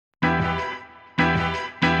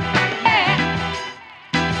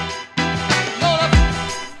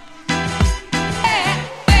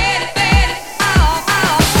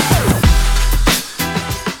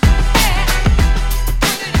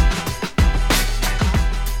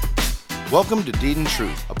Welcome to Deed and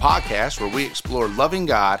Truth, a podcast where we explore loving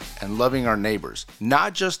God and loving our neighbors,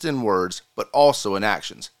 not just in words, but also in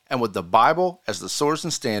actions, and with the Bible as the source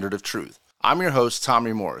and standard of truth. I'm your host,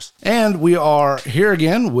 Tommy Morris. And we are here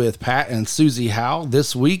again with Pat and Susie Howe.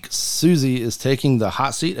 This week, Susie is taking the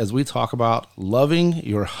hot seat as we talk about loving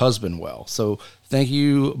your husband well. So thank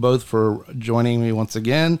you both for joining me once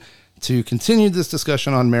again to continue this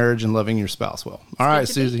discussion on marriage and loving your spouse well. All right,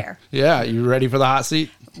 Susie. Yeah, you ready for the hot seat?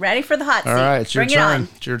 Ready for the hot seat. All right, it's your turn.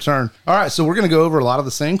 It's your turn. All right, so we're going to go over a lot of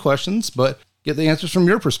the same questions, but get the answers from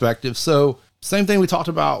your perspective. So same thing we talked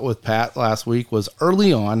about with Pat last week was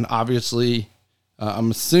early on, obviously, I'm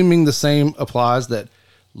assuming the same applies, that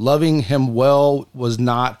loving him well was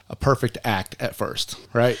not a perfect act at first,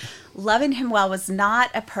 right? Loving him well was not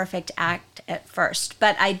a perfect act at first,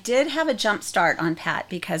 but I did have a jump start on Pat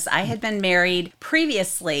because I had been married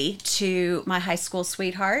previously to my high school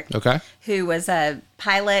sweetheart, who was a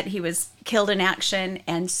pilot. He was killed in action,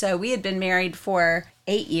 and so we had been married for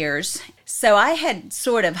 8 years. So I had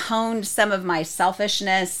sort of honed some of my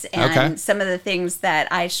selfishness and some of the things that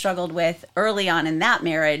I struggled with early on in that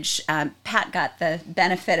marriage. Pat got the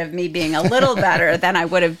benefit of me being a little better than I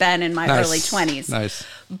would have been in my early 20s. Nice.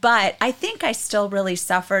 But I think I still really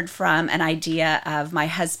suffered from an idea of my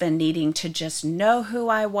husband needing to just know who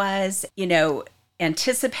I was,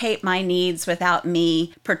 anticipate my needs without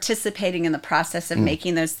me participating in the process of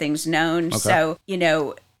making those things known. So,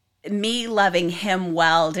 me loving him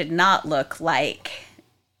well did not look like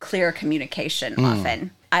clear communication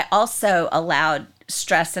often. I also allowed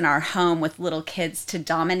stress in our home with little kids to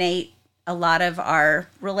dominate a lot of our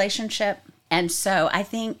relationship. And so I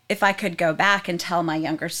think if I could go back and tell my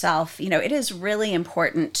younger self, it is really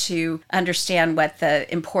important to understand what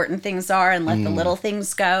the important things are and let the little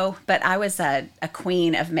things go. But I was a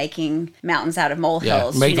queen of making mountains out of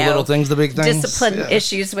molehills. Make the little things the big things. Discipline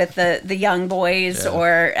issues with the young boys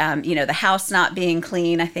or, the house not being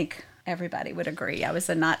clean. I think everybody would agree. I was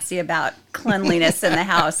a Nazi about cleanliness in the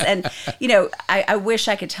house. And, I wish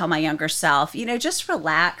I could tell my younger self, just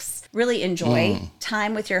relax. Really enjoy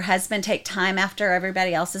time with your husband. Take time after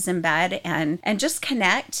everybody else is in bed and just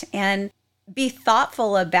connect and be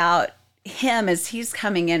thoughtful about him as he's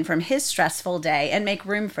coming in from his stressful day and make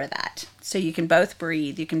room for that. So you can both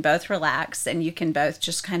breathe, you can both relax, and you can both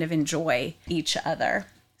just kind of enjoy each other.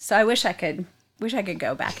 So I wish I could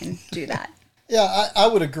go back and do that. Yeah, I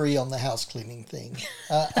would agree on the house cleaning thing.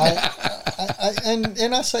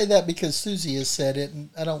 And I say that because Susie has said it, and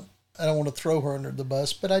I don't want to throw her under the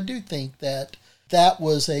bus, but I do think that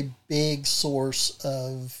was a big source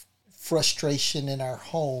of frustration in our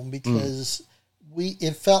home because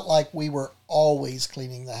it felt like we were always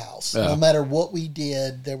cleaning the house. Yeah. No matter what we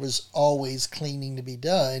did, there was always cleaning to be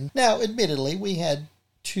done. Now, admittedly, we had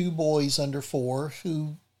 2 boys under 4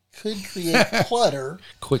 who could create clutter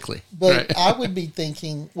quickly. But I would be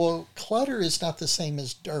thinking, well, clutter is not the same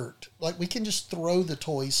as dirt. Like, we can just throw the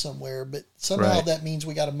toys somewhere, but somehow that means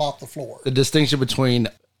we got to mop the floor. The distinction between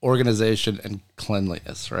organization and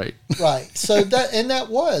cleanliness, right? Right. So that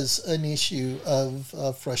was an issue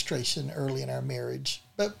of frustration early in our marriage.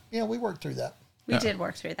 But, we worked through that. We did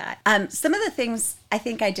work through that. Some of the things I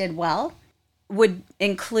think I did well would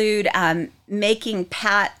include making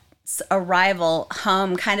Pat's arrival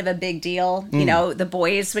home kind of a big deal. The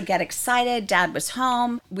boys would get excited. Dad was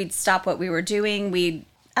home. We'd stop what we were doing. We'd,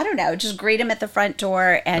 just greet him at the front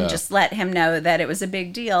door and just let him know that it was a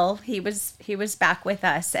big deal. He was back with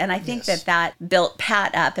us. And I think that built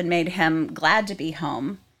Pat up and made him glad to be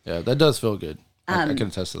home. Yeah, that does feel good. I can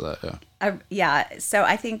attest to that, yeah. So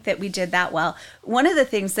I think that we did that well. One of the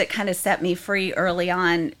things that kind of set me free early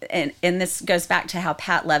on, and this goes back to how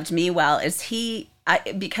Pat loved me well, is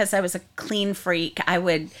because I was a clean freak, I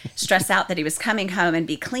would stress out that he was coming home and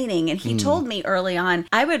be cleaning. And he told me early on,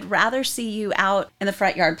 I would rather see you out in the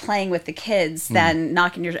front yard playing with the kids than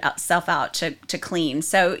knocking yourself out to clean.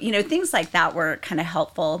 So, things like that were kind of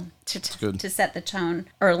helpful to set the tone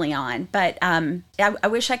early on. But I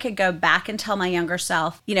wish I could go back and tell my younger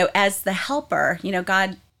self, as the helper,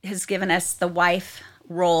 God has given us the wife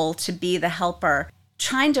role to be the helper.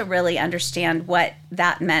 Trying to really understand what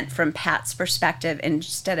that meant from Pat's perspective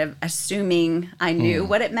instead of assuming I knew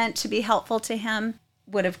what it meant to be helpful to him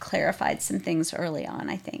would have clarified some things early on,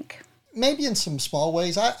 I think. Maybe in some small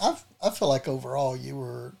ways. I feel like overall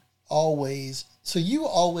you always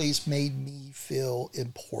made me feel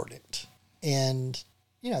important. And,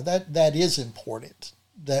 that is important,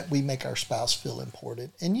 that we make our spouse feel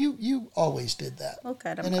important. And you always did that. Well,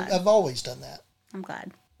 good. I've always done that. I'm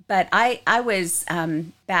glad. But I was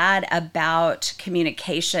bad about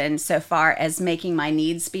communication so far as making my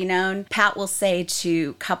needs be known. Pat will say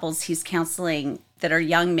to couples he's counseling that are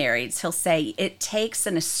young marrieds, he'll say, it takes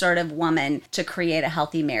an assertive woman to create a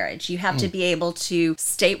healthy marriage. You have to be able to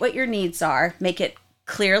state what your needs are, make it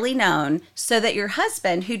clearly known so that your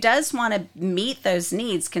husband, who does want to meet those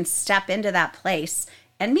needs, can step into that place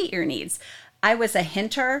and meet your needs. I was a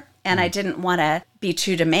hinter and I didn't want to be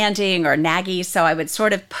too demanding or naggy, so I would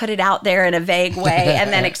sort of put it out there in a vague way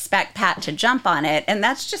and then expect Pat to jump on it. And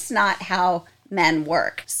that's just not how men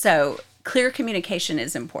work. So clear communication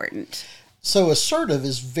is important. So assertive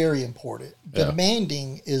is very important. Yeah.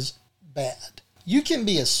 Demanding is bad. You can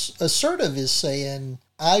be assertive is saying,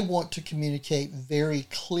 I want to communicate very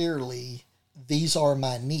clearly, these are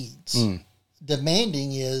my needs.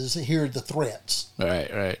 Demanding is, here are the threats.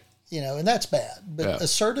 Right. And that's bad. But Yeah.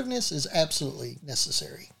 assertiveness is absolutely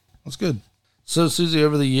necessary. That's good. So, Susie,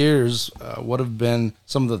 over the years, what have been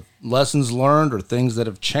some of the lessons learned or things that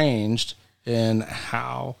have changed in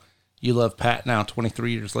how you love Pat now,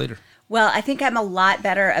 23 years later? Well, I think I'm a lot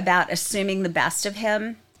better about assuming the best of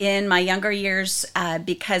him. In my younger years,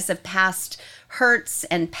 because of past hurts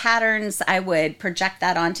and patterns, I would project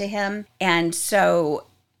that onto him. And so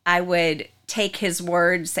I would take his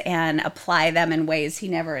words and apply them in ways he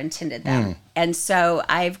never intended them. And so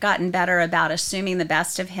I've gotten better about assuming the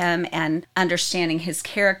best of him and understanding his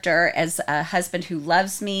character as a husband who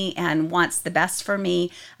loves me and wants the best for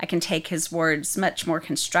me. I can take his words much more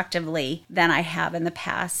constructively than I have in the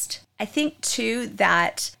past. I think, too,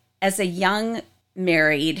 that as a young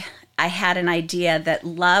married, I had an idea that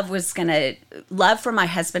love for my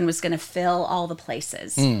husband was going to fill all the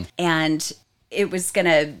places. And it was going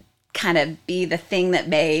to kind of be the thing that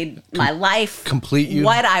made my life complete you,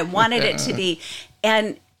 what I wanted it to be.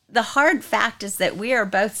 And the hard fact is that we are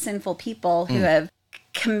both sinful people who have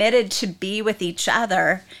committed to be with each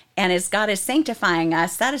other. And as God is sanctifying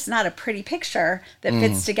us, that is not a pretty picture that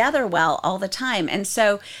fits together well all the time. And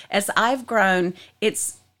so as I've grown,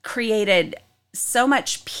 it's created so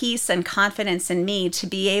much peace and confidence in me to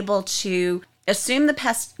be able to assume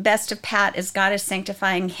the best of Pat as God is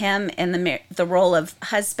sanctifying him in the role of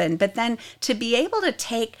husband, but then to be able to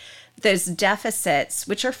take those deficits,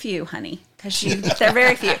 which are few, honey, because they're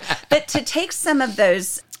very few, but to take some of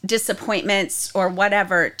those disappointments or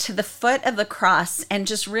whatever to the foot of the cross and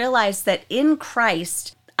just realize that in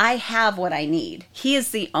Christ, I have what I need. He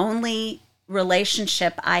is the only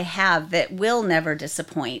relationship I have that will never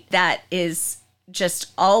disappoint, that is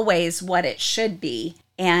just always what it should be.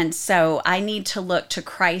 And so I need to look to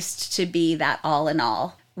Christ to be that all in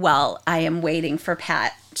all. Well, I am waiting for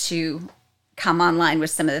Pat to come online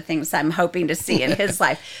with some of the things I'm hoping to see in his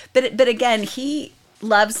life. But again, he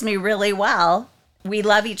loves me really well. We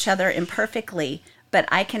love each other imperfectly, but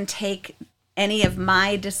I can take any of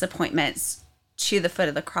my disappointments to the foot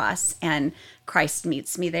of the cross and Christ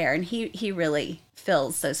meets me there. And he really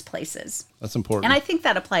fills those places. That's important. And I think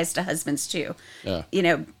that applies to husbands too. Yeah.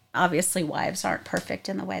 Obviously wives aren't perfect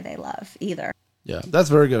in the way they love either. Yeah, that's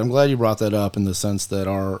very good. I'm glad you brought that up in the sense that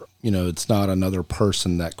it's not another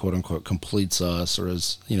person that quote unquote completes us or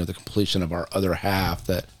is, the completion of our other half,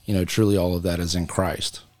 that, truly all of that is in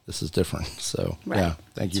Christ. This is different. So yeah,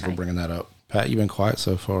 thank you for bringing that up. Pat, you've been quiet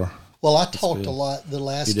so far. Well, I talked a lot the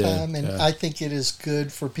last time, and yeah. I think it is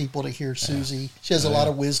good for people to hear Susie. She has a lot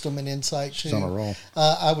of wisdom and insight, too. She's on a roll.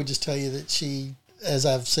 I would just tell you that she, as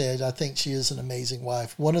I've said, I think she is an amazing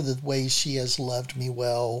wife. One of the ways she has loved me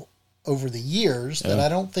well over the years that I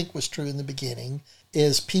don't think was true in the beginning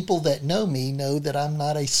is people that know me know that I'm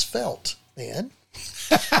not a svelte man.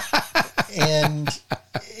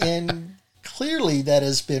 and clearly that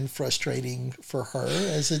has been frustrating for her,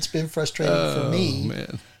 as it's been frustrating for me.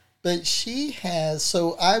 Man. But she has,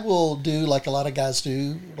 so I will do like a lot of guys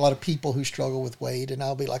do, a lot of people who struggle with weight, and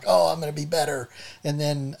I'll be like, oh, I'm going to be better. And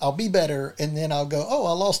then I'll be better. And then I'll go, oh,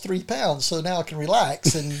 I lost 3 pounds. So now I can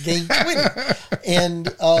relax and gain 20.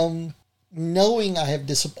 And knowing I have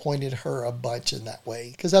disappointed her a bunch in that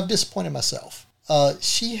way, because I've disappointed myself.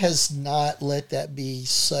 She has not let that be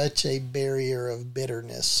such a barrier of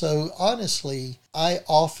bitterness. So honestly, I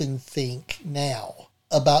often think now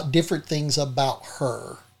about different things about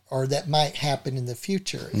her or that might happen in the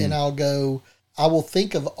future. And I will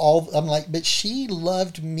think of I'm like, but she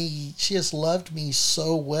loved me. She has loved me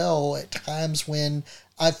so well at times when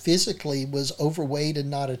I physically was overweight and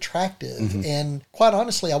not attractive. And quite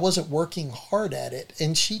honestly, I wasn't working hard at it.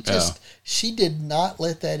 And she did not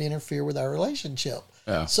let that interfere with our relationship.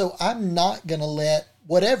 Yeah. So I'm not going to let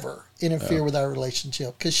whatever interfere with our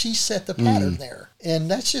relationship, because she set the pattern there.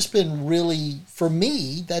 And that's just been really, for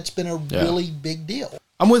me, that's been a really big deal.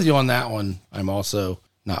 I'm with you on that one. I'm also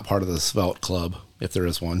not part of the Svelte Club, if there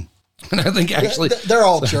is one. And I think actually they're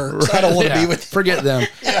all jerks. Right, I don't want to be with you. Forget them.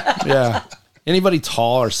 Yeah. Anybody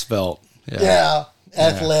tall or svelte. Yeah.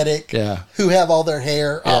 Athletic. Yeah. Who have all their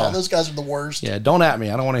hair. Yeah. Oh, those guys are the worst. Yeah. Don't at me.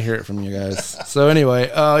 I don't want to hear it from you guys. So anyway,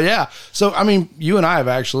 yeah. So, I mean, you and I have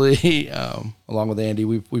actually, along with Andy,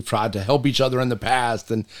 we've tried to help each other in the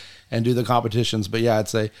past and do the competitions. But yeah, I'd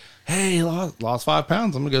say, hey, lost 5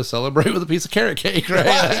 pounds. I'm going to go celebrate with a piece of carrot cake, right?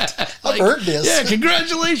 I've heard this. Yeah,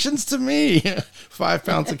 congratulations to me. 5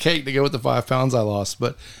 pounds of cake to go with the 5 pounds I lost.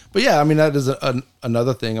 But yeah, I mean, that is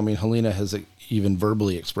another thing. I mean, Helena has even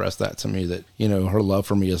verbally expressed that to me, that, you know, her love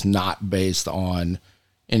for me is not based on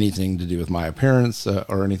anything to do with my appearance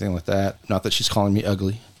or anything like that. Not that she's calling me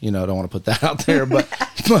ugly. You know, I don't want to put that out there. But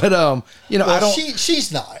you know, well, I don't.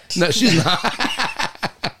 She's not. No, she's not.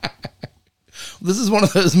 This is one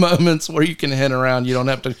of those moments where you can hint around. You don't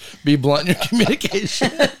have to be blunt in your communication.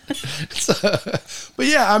 But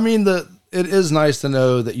yeah, I mean, it is nice to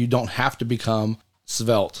know that you don't have to become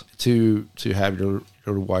svelte to have your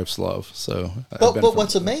wife's love. So, but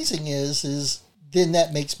what's amazing is then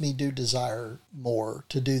that makes me desire more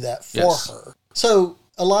to do that for her. So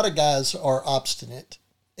a lot of guys are obstinate,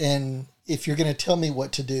 and if you're going to tell me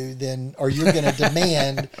what to do, then, or you're going to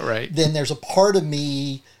demand, right, then there's a part of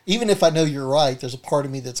me, even if I know you're right, there's a part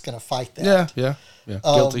of me that's going to fight that. Yeah.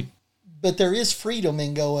 Guilty. But there is freedom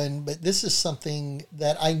in going, but this is something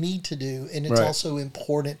that I need to do, and it's also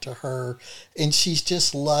important to her, and she's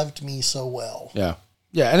just loved me so well. Yeah.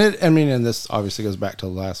 Yeah, and this obviously goes back to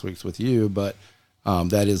last week's with you, but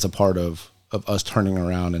that is a part of us turning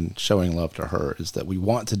around and showing love to her, is that we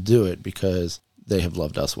want to do it because they have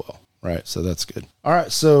loved us well. Right. So that's good. All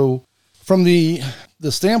right. So from the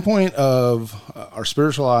standpoint of our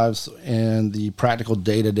spiritual lives and the practical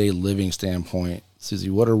day-to-day living standpoint, Susie,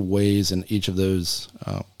 what are ways in each of those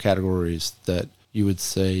categories that you would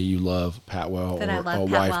say you love Pat well, or a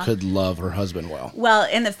wife could love her husband well? Well,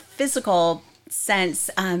 in the physical sense,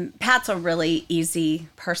 Pat's a really easy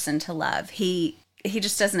person to love. He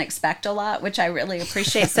just doesn't expect a lot, which I really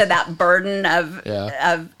appreciate. So that burden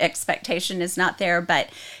of expectation is not there, but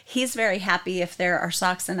he's very happy if there are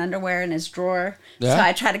socks and underwear in his drawer. Yeah. So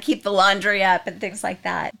I try to keep the laundry up and things like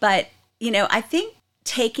that. But, you know, I think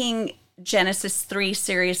taking Genesis 3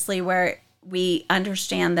 seriously, where we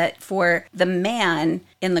understand that for the man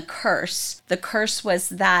in the curse was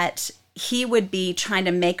that he would be trying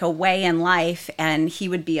to make a way in life and he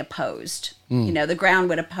would be opposed. You know, the ground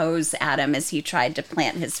would oppose Adam as he tried to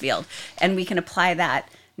plant his field. And we can apply that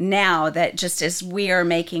now, that just as we are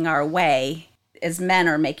making our way, as men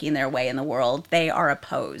are making their way in the world, they are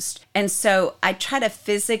opposed. And so I try to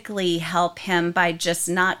physically help him by just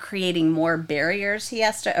not creating more barriers he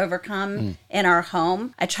has to overcome in our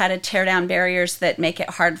home. I try to tear down barriers that make it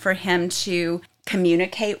hard for him to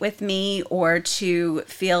communicate with me or to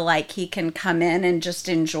feel like he can come in and just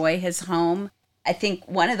enjoy his home. I think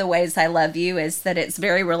one of the ways I love you is that it's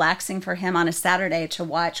very relaxing for him on a Saturday to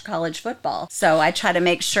watch college football. So I try to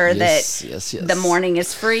make sure that the morning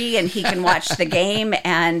is free and he can watch the game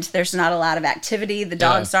and there's not a lot of activity. The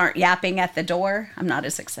dogs aren't yapping at the door. I'm not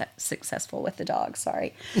as successful with the dogs,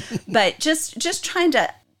 sorry. But just trying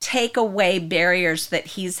to take away barriers that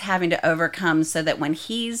he's having to overcome so that when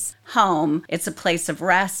he's home, it's a place of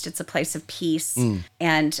rest, it's a place of peace.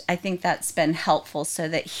 And I think that's been helpful so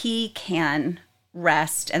that he can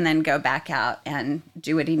rest and then go back out and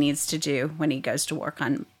do what he needs to do when he goes to work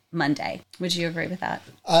on Monday. Would you agree with that?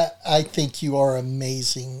 I think you are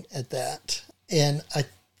amazing at that. And I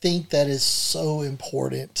think that is so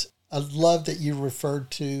important. I love that you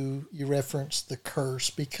referenced the curse,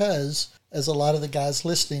 because as a lot of the guys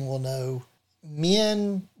listening will know,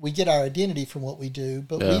 men, we get our identity from what we do,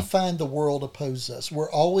 but we find the world oppose us.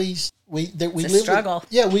 We're always, we live struggle.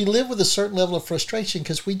 We live with a certain level of frustration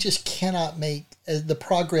because we just cannot make the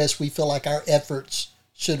progress we feel like our efforts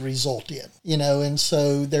should result in, you know, and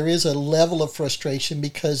so there is a level of frustration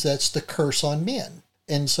because that's the curse on men.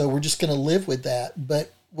 And so we're just going to live with that.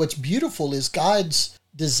 But what's beautiful is God's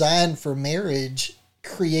design for marriage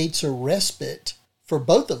creates a respite for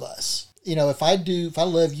both of us. You know, if I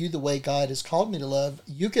love you the way God has called me to love,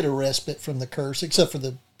 you get a respite from the curse, except for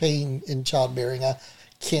the pain in childbearing. I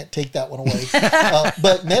can't take that one away.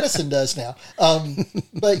 But medicine does now.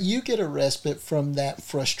 But you get a respite from that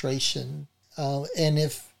frustration.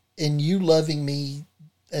 And you loving me,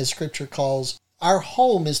 as Scripture calls, our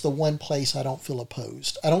home is the one place I don't feel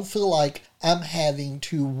opposed. I don't feel like I'm having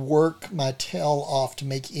to work my tail off to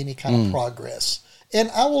make any kind of progress. And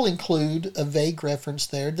I will include a vague reference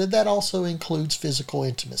there that also includes physical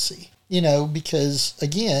intimacy. Because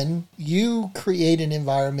again, you create an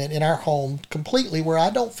environment in our home completely where I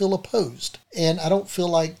don't feel opposed. And I don't feel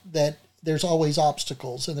like that there's always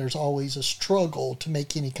obstacles and there's always a struggle to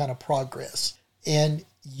make any kind of progress. And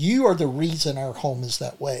you are the reason our home is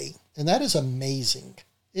that way. And that is amazing.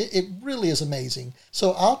 It really is amazing.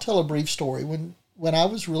 So I'll tell a brief story. When I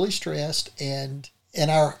was really stressed and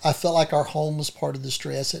I felt like our home was part of the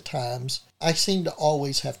stress at times, I seemed to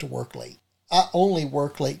always have to work late. I only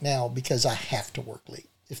work late now because I have to work late,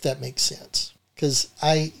 if that makes sense. Because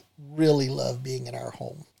I really love being in our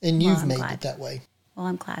home. And you've made it that way. Well,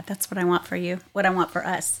 I'm glad. That's what I want for you, what I want for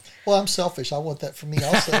us. Well, I'm selfish. I want that for me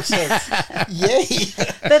also. So, yay.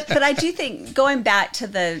 But I do think, going back to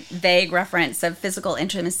the vague reference of physical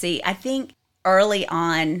intimacy, I think early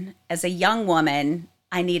on, as a young woman,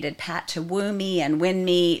 I needed Pat to woo me and win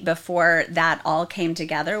me before that all came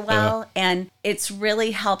together well. And it's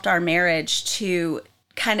really helped our marriage to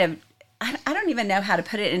kind of, I don't even know how to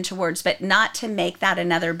put it into words, but not to make that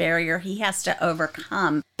another barrier he has to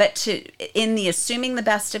overcome, but to, in the assuming the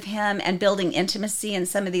best of him and building intimacy in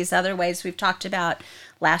some of these other ways we've talked about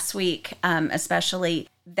last week, especially,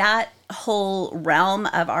 that whole realm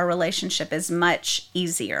of our relationship is much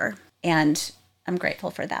easier. And I'm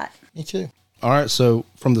grateful for that. Me too. All right. So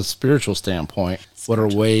from the spiritual standpoint, what are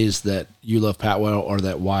ways that you love Pat well, or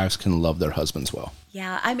that wives can love their husbands well?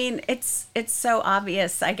 Yeah, I mean, it's so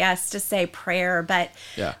obvious, I guess, to say prayer, but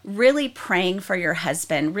really praying for your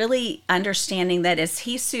husband, really understanding that as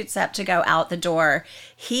he suits up to go out the door,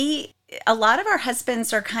 a lot of our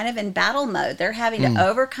husbands are kind of in battle mode. They're having to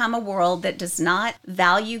overcome a world that does not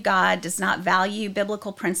value God, does not value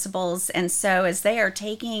biblical principles. And so as they are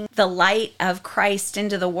taking the light of Christ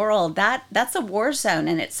into the world, that's a war zone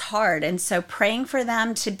and it's hard. And so praying for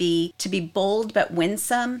them to be bold but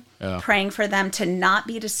winsome, praying for them to not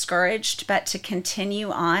be discouraged, but to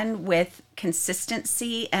continue on with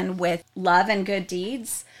consistency and with love and good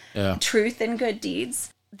deeds, truth and good deeds.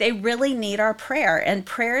 They really need our prayer, and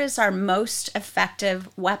prayer is our most effective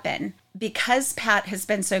weapon. Because Pat has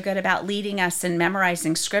been so good about leading us in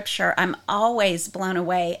memorizing scripture, I'm always blown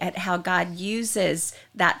away at how God uses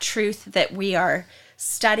that truth that we are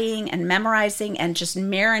studying and memorizing and just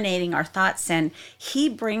marinating our thoughts in. He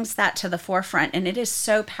brings that to the forefront, and it is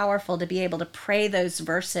so powerful to be able to pray those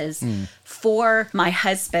verses for my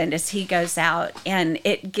husband as he goes out, and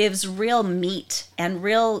it gives real meat and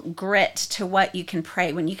real grit to what you can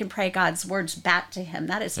pray when you can pray God's words back to him.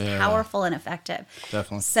 That is powerful and effective.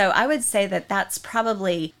 Definitely. So I would say that that's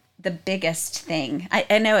probably the biggest thing.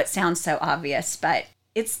 I know it sounds so obvious, but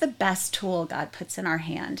it's the best tool God puts in our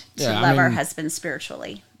hand to love our husbands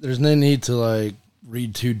spiritually. There's no need to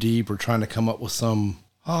read too deep or trying to come up with some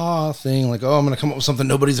thing I'm going to come up with something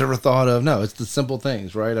nobody's ever thought of. No, it's the simple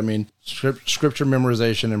things, right? I mean, scripture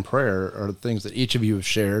memorization and prayer are things that each of you have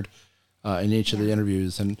shared in each of the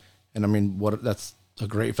interviews, and I mean, that's a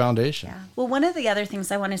great foundation. Yeah. Well, one of the other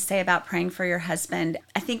things I want to say about praying for your husband,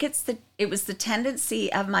 I think it was the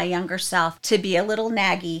tendency of my younger self to be a little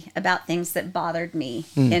naggy about things that bothered me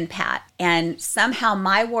in Pat. And somehow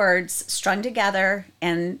my words strung together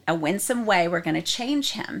in a winsome way were going to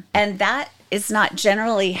change him. And that is not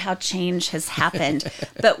generally how change has happened.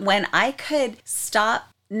 But when I could stop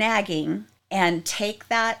nagging and take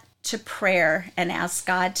that to prayer and ask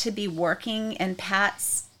God to be working in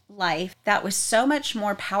Pat's life, that was so much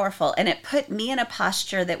more powerful, and it put me in a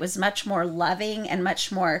posture that was much more loving and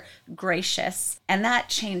much more gracious, and that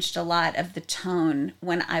changed a lot of the tone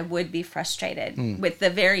when I would be frustrated with the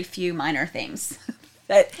very few minor things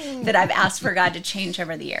that I've asked for God to change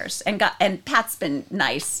over the years. And Pat's been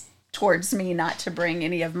nice towards me not to bring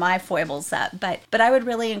any of my foibles up, but I would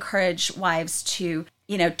really encourage wives to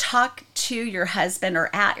talk to your husband or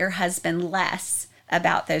at your husband less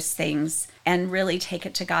about those things, and really take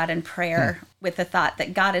it to God in prayer with the thought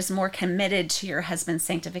that God is more committed to your husband's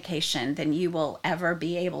sanctification than you will ever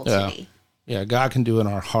be able to be. Yeah, God can do in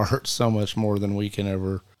our hearts so much more than we can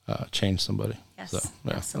ever change somebody. Yes, so,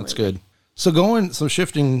 absolutely. That's good. So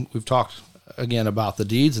shifting, we've talked again about the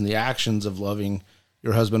deeds and the actions of loving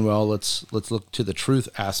your husband well. Let's look to the truth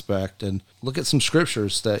aspect and look at some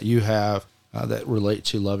scriptures that you have that relate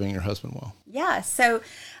to loving your husband well. Yeah, so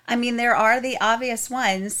I mean, there are the obvious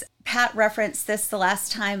ones. Pat referenced this the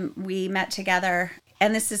last time we met together,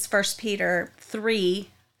 and this is 1 Peter 3,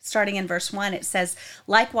 starting in verse 1. It says,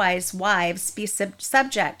 "Likewise, wives, be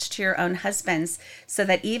subject to your own husbands, so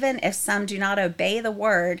that even if some do not obey the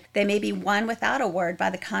word, they may be won without a word by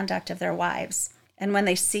the conduct of their wives. And when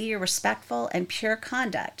they see your respectful and pure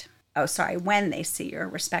conduct, when they see your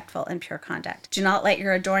respectful and pure conduct. Do not let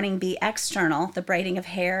your adorning be external, the braiding of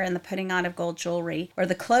hair and the putting on of gold jewelry, or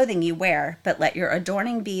the clothing you wear, but let your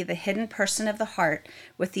adorning be the hidden person of the heart,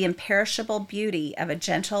 with the imperishable beauty of a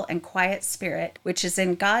gentle and quiet spirit, which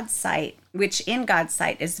in God's sight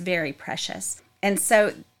is very precious. And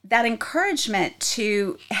so that encouragement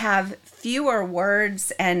to have fewer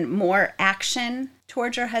words and more action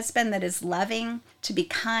towards your husband that is loving, to be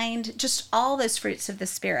kind, just all those fruits of the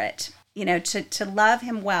Spirit, to love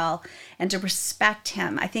him well and to respect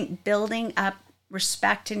him. I think building up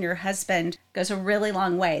respect in your husband goes a really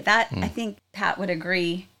long way. That I think Pat would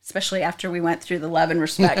agree, especially after we went through the love and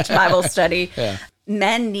respect Bible study. Yeah.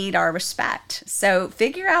 Men need our respect. So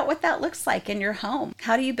figure out what that looks like in your home.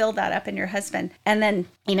 How do you build that up in your husband? And then,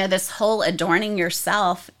 this whole adorning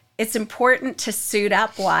yourself, it's important to suit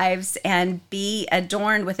up, wives, and be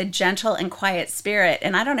adorned with a gentle and quiet spirit.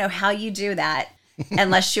 And I don't know how you do that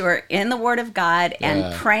unless you are in the Word of God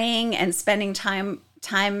and praying and spending time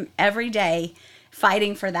every day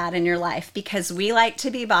fighting for that in your life, because we like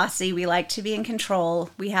to be bossy. We like to be in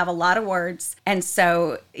control. We have a lot of words. And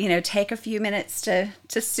so, take a few minutes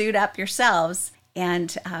to suit up yourselves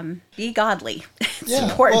and be godly. It's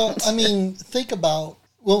important. Well, think about,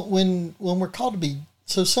 when we're called to be,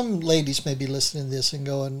 so some ladies may be listening to this and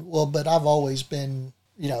going, well, but I've always been,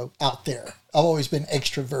 out there. I've always been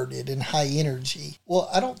extroverted and high energy. Well,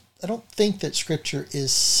 I don't think that Scripture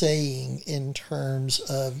is saying in terms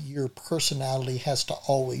of your personality has to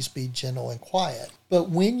always be gentle and quiet. But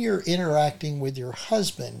when you're interacting with your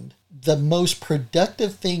husband, the most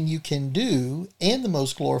productive thing you can do and the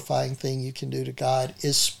most glorifying thing you can do to God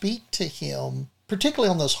is speak to him,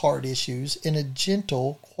 particularly on those hard issues, in a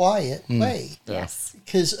gentle, quiet way. Yes.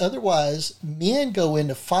 Because otherwise, men go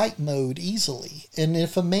into fight mode easily. And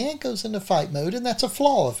if a man goes into fight mode, and that's a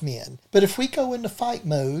flaw of men, but if we go into fight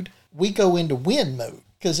mode, we go into win mode.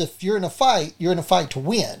 Because if you're in a fight to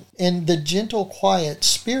win. And the gentle, quiet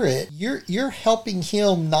spirit, you're helping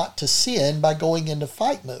him not to sin by going into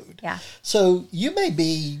fight mode. Yeah. So you may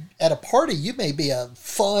be at a party, you may be a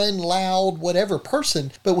fun, loud, whatever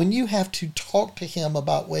person, but when you have to talk to him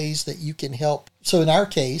about ways that you can help. So in our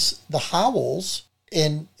case, the howls,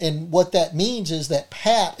 and what that means is that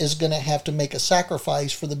Pat is going to have to make a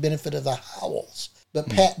sacrifice for the benefit of the howls. But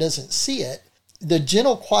Pat doesn't see it. The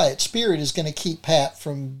gentle, quiet spirit is going to keep Pat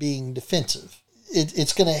from being defensive.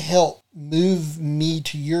 It's going to help move me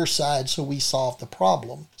to your side so we solve the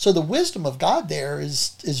problem. So the wisdom of God there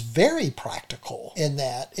is very practical in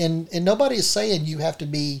that. And nobody is saying you have to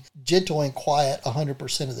be gentle and quiet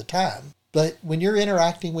 100% of the time. But when you're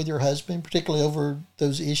interacting with your husband, particularly over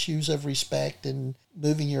those issues of respect and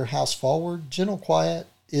moving your house forward, gentle, quiet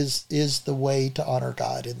is the way to honor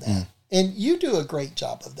God in that. And you do a great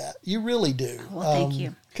job of that. You really do. Well, thank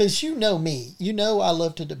you. Because you know me. You know I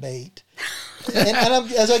love to debate. and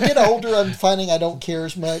as I get older, I'm finding I don't care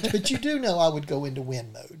as much. But you do know I would go into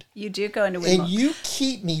win mode. You do go into win mode. And you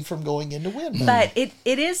keep me from going into win mode. But it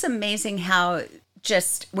is amazing how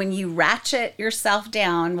just when you ratchet yourself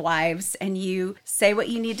down, wives, and you say what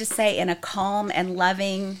you need to say in a calm and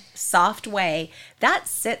loving, soft way, that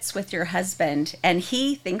sits with your husband and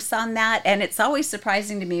he thinks on that. And it's always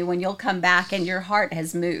surprising to me when you'll come back and your heart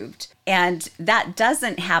has moved. And that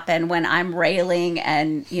doesn't happen when I'm railing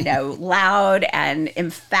and, loud and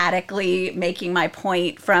emphatically making my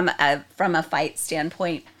point from a fight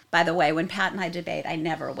standpoint. By the way, when Pat and I debate, I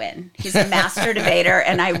never win. He's a master debater,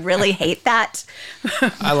 and I really hate that.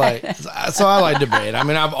 I like debate. I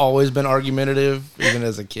mean, I've always been argumentative, even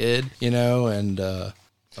as a kid, and I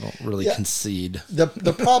don't really concede. The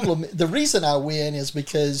problem, the reason I win is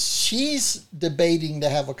because she's debating to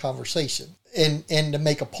have a conversation and to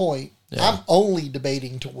make a point. Yeah. I'm only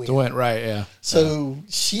debating to win. To win, right, yeah. So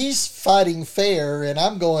she's fighting fair, and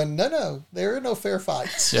I'm going, no, there are no fair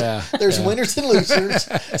fights. Yeah. There's winners and losers.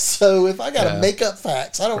 So if I got to make up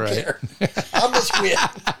facts, I don't care. I'll just win.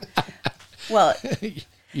 Well,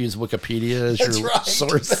 use Wikipedia as your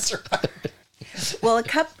source. That's right. Well, a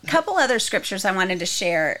couple other scriptures I wanted to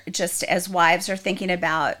share just as wives are thinking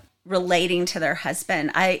about relating to their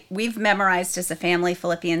husband. We've memorized as a family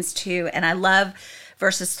Philippians 2, and I love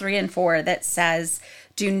verses 3 and 4 that says,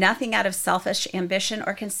 "Do nothing out of selfish ambition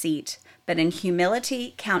or conceit, but in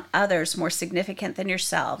humility count others more significant than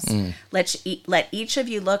yourselves. Let each of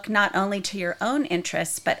you look not only to your own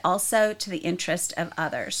interests, but also to the interest of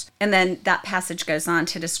others." And then that passage goes on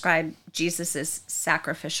to describe Jesus's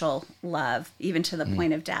sacrificial love, even to the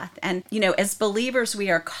point of death. And, as believers, we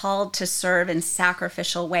are called to serve in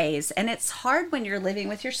sacrificial ways. And it's hard when you're living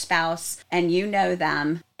with your spouse and you know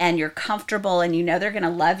them and you're comfortable and they're going to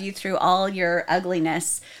love you through all your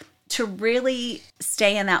ugliness, to really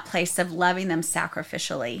stay in that place of loving them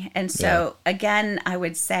sacrificially. And so, again, I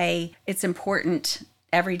would say it's important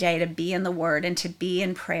every day to be in the Word and to be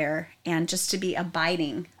in prayer and just to be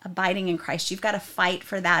abiding in Christ. You've got to fight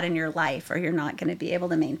for that in your life, or you're not going to be able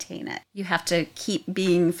to maintain it. You have to keep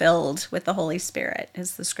being filled with the Holy Spirit,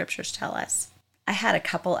 as the scriptures tell us. I had a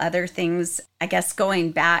couple other things, I guess,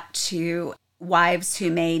 going back to wives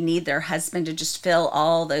who may need their husband to just fill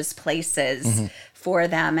all those places for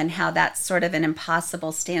them, and how that's sort of an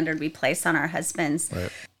impossible standard we place on our husbands.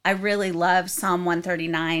 Right. I really love Psalm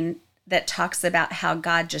 139 that talks about how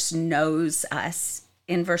God just knows us.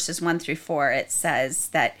 In verses 1-4, it says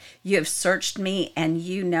that you have searched me and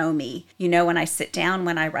you know me. You know when I sit down,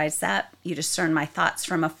 when I rise up. You discern my thoughts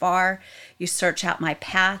from afar. You search out my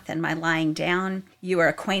path and my lying down. You are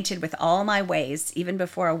acquainted with all my ways, even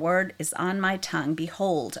before a word is on my tongue.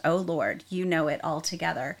 Behold, O Lord, you know it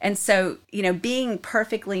altogether. And so, being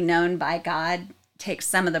perfectly known by God takes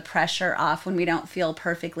some of the pressure off when we don't feel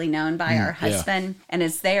perfectly known by our husband. And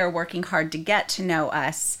as they are working hard to get to know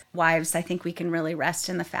us, wives, I think we can really rest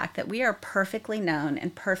in the fact that we are perfectly known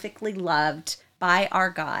and perfectly loved by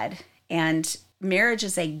our God. And marriage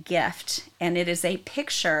is a gift, and it is a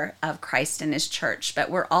picture of Christ and his church,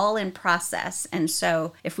 but we're all in process. And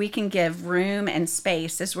so if we can give room and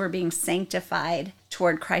space as we're being sanctified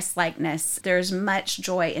toward Christ-likeness, there's much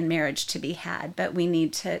joy in marriage to be had, but we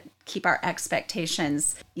need to keep our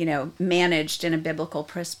expectations, managed in a biblical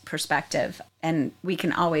perspective. And we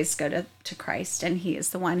can always go to Christ, and he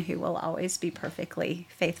is the one who will always be perfectly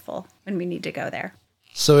faithful when we need to go there.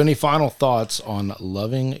 So any final thoughts on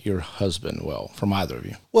loving your husband well from either of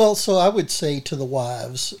you? Well, so I would say to the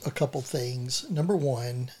wives a couple things. Number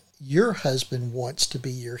one, your husband wants to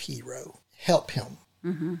be your hero. Help him.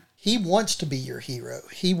 Mm-hmm. He wants to be your hero.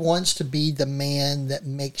 He wants to be the man that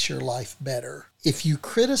makes your life better. If you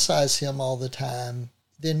criticize him all the time,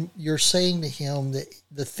 then you're saying to him that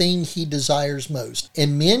the thing he desires most.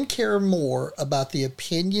 And men care more about the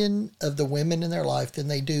opinion of the women in their life than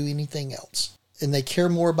they do anything else. And they care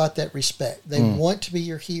more about that respect. They want to be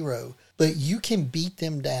your hero, but you can beat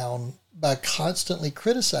them down by constantly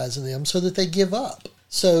criticizing them so that they give up.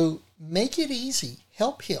 So make it easy.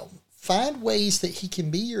 Help him. Find ways that he can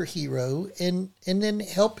be your hero, and then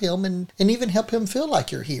help him and even help him feel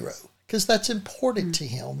like your hero, because that's important to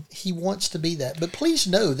him. He wants to be that. But please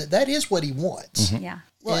know that is what he wants. Mm-hmm. Yeah.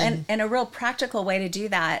 Well, and a real practical way to do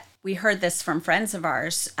that, we heard this from friends of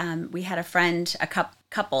ours. We had a friend,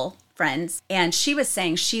 couple friends, and she was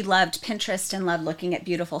saying she loved Pinterest and loved looking at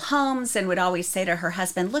beautiful homes and would always say to her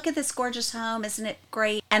husband, look at this gorgeous home, isn't it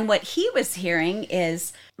great? And what he was hearing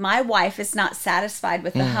is, my wife is not satisfied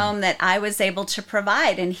with the home that I was able to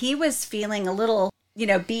provide. And he was feeling a little,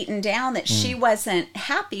 beaten down that she wasn't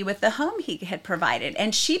happy with the home he had provided.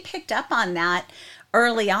 And she picked up on that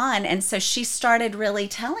early on. And so she started really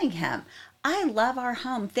telling him, I love our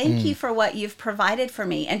home. Thank you for what you've provided for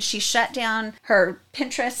me. And she shut down her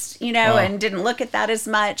Pinterest, and didn't look at that as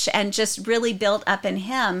much, and just really built up in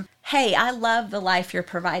him, hey, I love the life you're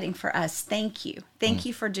providing for us. Thank you. Thank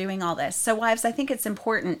you for doing all this. So wives, I think it's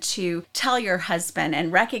important to tell your husband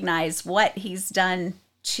and recognize what he's done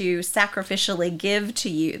to sacrificially give to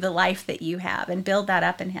you the life that you have, and build that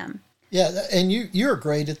up in him. Yeah, and you're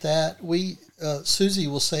great at that. Susie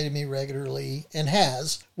will say to me regularly, and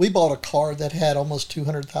we bought a car that had almost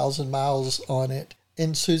 200,000 miles on it,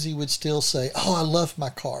 and Susie would still say, oh, I love my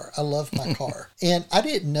car. I love my car. And I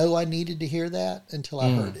didn't know I needed to hear that until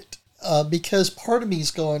I heard it. Because part of me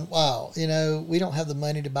is going, wow, we don't have the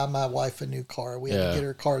money to buy my wife a new car. We had to get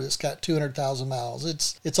her a car that's got 200,000 miles.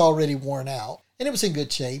 It's already worn out. And it was in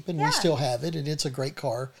good shape, and we still have it, and it's a great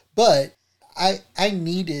car. But I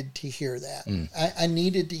needed to hear that. I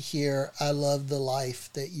needed to hear, I love the life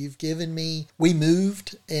that you've given me. We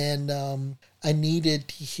moved, and I needed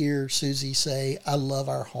to hear Susie say, I love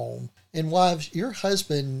our home. And wives, your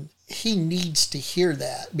husband, he needs to hear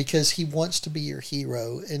that, because he wants to be your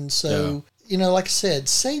hero. And so, like I said,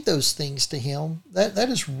 say those things to him. That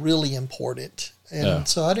is really important. And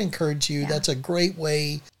so I'd encourage you, that's a great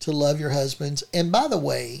way to love your husbands. And by the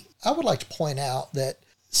way, I would like to point out that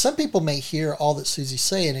some people may hear all that Susie's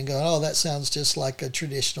saying and go, oh, that sounds just like a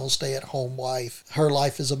traditional stay-at-home wife. Her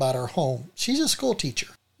life is about her home. She's a school teacher.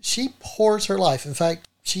 She pours her life. In fact,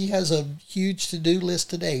 she has a huge to-do list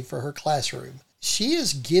today for her classroom. She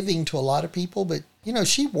is giving to a lot of people, but,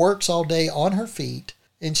 she works all day on her feet,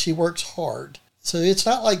 and she works hard. So it's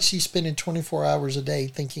not like she's spending 24 hours a day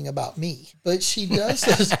thinking about me, but she does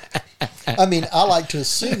this. I mean, I like to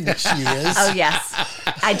assume that she is. Oh, yes,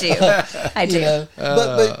 I do. I do. You know,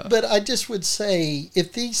 but I just would say,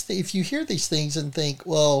 if you hear these things and think,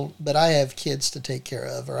 well, but I have kids to take care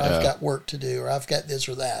of, or I've got work to do, or I've got this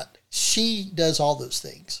or that. She does all those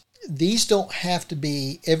things. These don't have to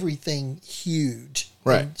be everything huge.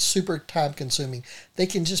 Right. And super time consuming. They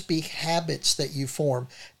can just be habits that you form.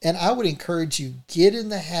 And I would encourage you, get in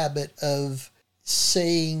the habit of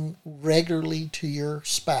saying regularly to your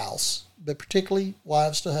spouse, but particularly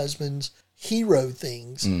wives to husbands, hero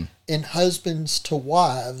things, and husbands to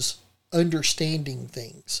wives, understanding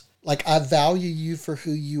things. Like, I value you for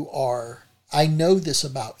who you are. I know this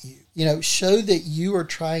about you. You know, show that you are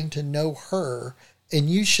trying to know her, and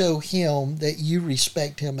you show him that you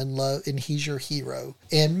respect him and love, and he's your hero.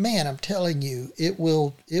 And man, I'm telling you, it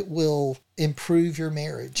will improve your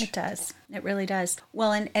marriage. It does. It really does.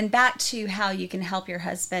 Well, and back to how you can help your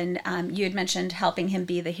husband. You had mentioned helping him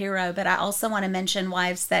be the hero, but I also want to mention,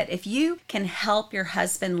 wives, that if you can help your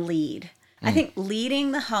husband lead, I think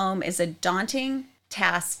leading the home is a daunting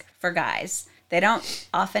task for guys. They don't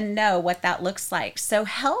often know what that looks like. So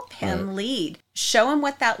help him lead. Show him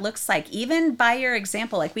what that looks like, even by your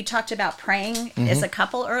example. Like we talked about praying as a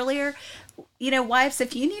couple earlier. You know, wives,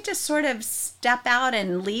 if you need to sort of step out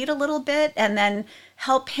and lead a little bit and then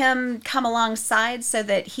help him come alongside so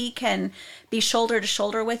that he can be shoulder to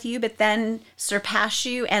shoulder with you, but then surpass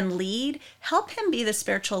you and lead, help him be the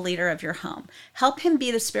spiritual leader of your home. Help him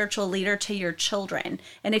be the spiritual leader to your children.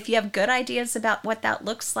 And if you have good ideas about what that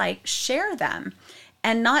looks like, share them.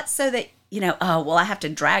 And not so that, you know, oh, well, I have to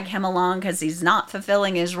drag him along because he's not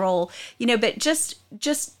fulfilling his role, you know, but just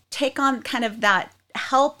take on kind of that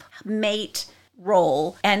help mate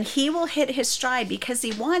role, and he will hit his stride because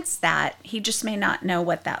he wants that. He just may not know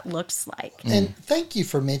what that looks like. And thank you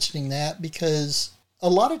for mentioning that, because a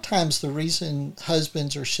lot of times the reason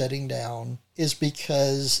husbands are shutting down is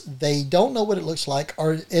because they don't know what it looks like,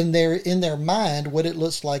 or in their mind what it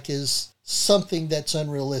looks like is something that's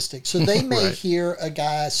unrealistic. So they may hear a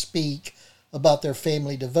guy speak about their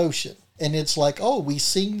family devotion, and it's like, oh, we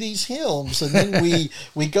sing these hymns, and then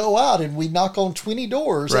we go out and we knock on 20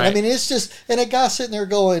 doors. Right. And I mean, it's just, and a guy sitting there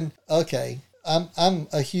going, okay, I'm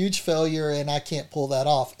a huge failure and I can't pull that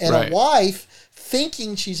off. And a wife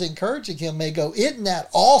thinking she's encouraging him may go, isn't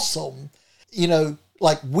that awesome? You know,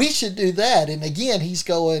 like, we should do that. And again, he's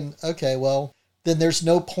going, okay, well, then there's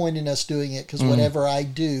no point in us doing it, because whatever I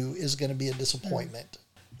do is going to be a disappointment.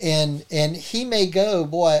 And he may go,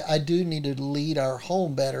 boy, I do need to lead our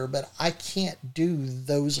home better, but I can't do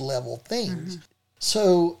those level things.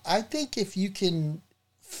 So I think if you can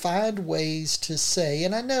find ways to say,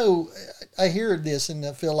 and I know I hear this and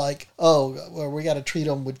I feel like, oh, well, we got to treat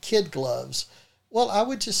them with kid gloves. Well, I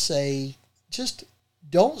would just say, just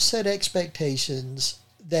don't set expectations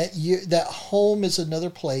that home is another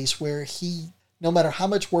place where he, no matter how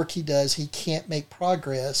much work he does, he can't make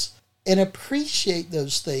progress. And appreciate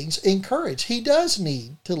those things. Encourage. He does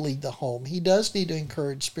need to lead the home. He does need to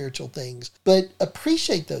encourage spiritual things. But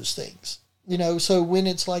appreciate those things. You know, so when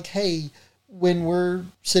it's like, hey, when we're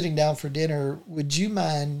sitting down for dinner, would you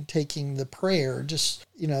mind taking the prayer? Just,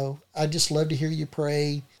 you know, I just love to hear you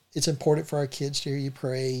pray. It's important for our kids to hear you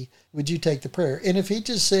pray. Would you take the prayer? And if he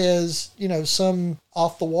just says, you know, some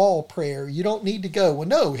off the wall prayer, you don't need to go, well,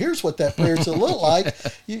 no, here's what that prayer should look like.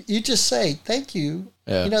 You just say, thank you.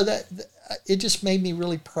 Yeah. You know, that it just made me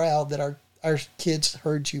really proud that our kids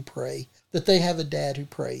heard you pray, that they have a dad who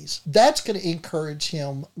prays. That's going to encourage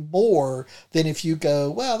him more than if you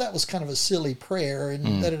go, well, that was kind of a silly prayer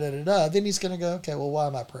and da-da-da-da-da. Then he's going to go, okay, well, why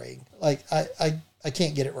am I praying? Like, I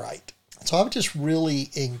can't get it right. So I would just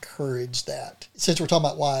really encourage that. Since we're talking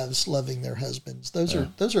about wives loving their husbands, those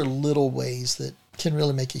are little ways that can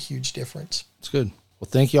really make a huge difference. It's good. Well,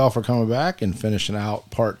 thank you all for coming back and finishing out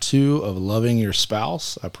part 2 of Loving Your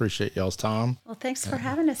Spouse. I appreciate y'all's time. Well, thanks for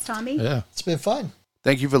having us, Tommy. Yeah. It's been fun.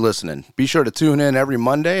 Thank you for listening. Be sure to tune in every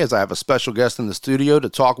Monday as I have a special guest in the studio to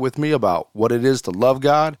talk with me about what it is to love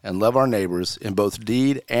God and love our neighbors in both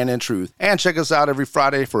deed and in truth. And check us out every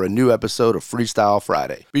Friday for a new episode of Freestyle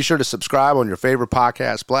Friday. Be sure to subscribe on your favorite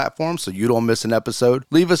podcast platform so you don't miss an episode.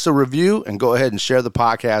 Leave us a review and go ahead and share the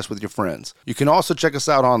podcast with your friends. You can also check us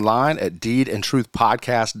out online at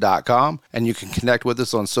deedandtruthpodcast.com, and you can connect with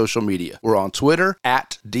us on social media. We're on Twitter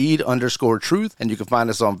at deed_truth, and you can find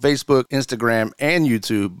us on Facebook, Instagram, and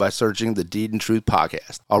YouTube by searching the Deed and Truth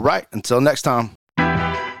Podcast. All right, until next time.